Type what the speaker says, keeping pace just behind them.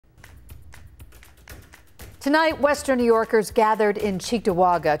Tonight, Western New Yorkers gathered in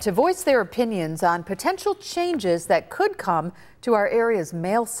Cheektowaga to voice their opinions on potential changes that could come to our area's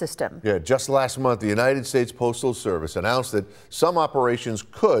mail system. Yeah, just last month, the United States Postal Service announced that some operations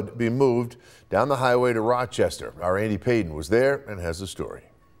could be moved down the highway to Rochester. Our Andy Payton was there and has the story.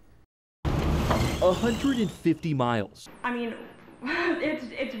 150 miles. I mean,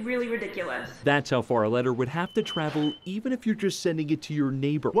 it's really ridiculous. That's how far a letter would have to travel, even if you're just sending it to your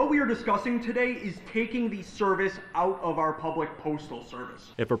neighbor. What we are discussing today is taking the service out of our public postal service.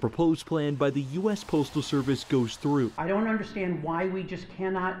 If a proposed plan by the US Postal Service goes through. I don't understand why we just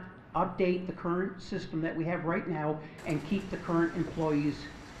cannot update the current system that we have right now and keep the current employees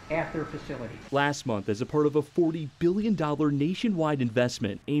at their facility. Last month, as a part of a $40 billion nationwide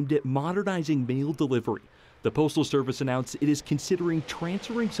investment aimed at modernizing mail delivery, the Postal Service announced it is considering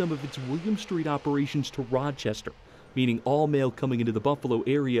transferring some of its William Street operations to Rochester, meaning all mail coming into the Buffalo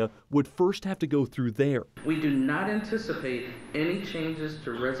area would first have to go through there. We do not anticipate any changes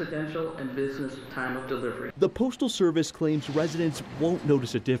to residential and business time of delivery. The Postal Service claims residents won't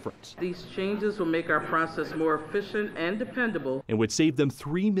notice a difference. These changes will make our process more efficient and dependable and would save them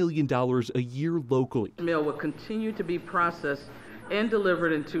 $3 million a year locally. Mail will continue to be processed and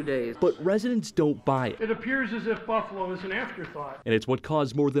delivered in 2 days. But residents don't buy it. It appears as if Buffalo is an afterthought. And it's what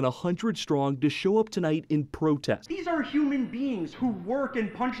caused more than 100 strong to show up tonight in protest. These are human beings who work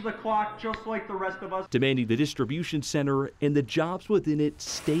and punch the clock just like the rest of us. Demanding the distribution center and the jobs within it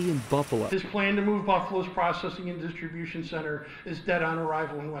stay in Buffalo. This plan to move Buffalo's processing and distribution center is dead on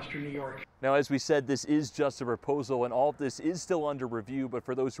arrival in Western New York. Now, as we said, this is just a proposal and all of this is still under review, but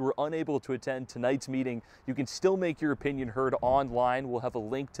for those who are unable to attend tonight's meeting, you can still make your opinion heard online. We'll have a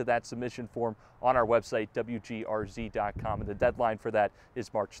link to that submission form on our website, WGRZ.com, and the deadline for that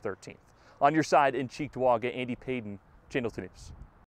is March 13th. On your side in Cheektowaga, Andy Payton, Channel 2 News.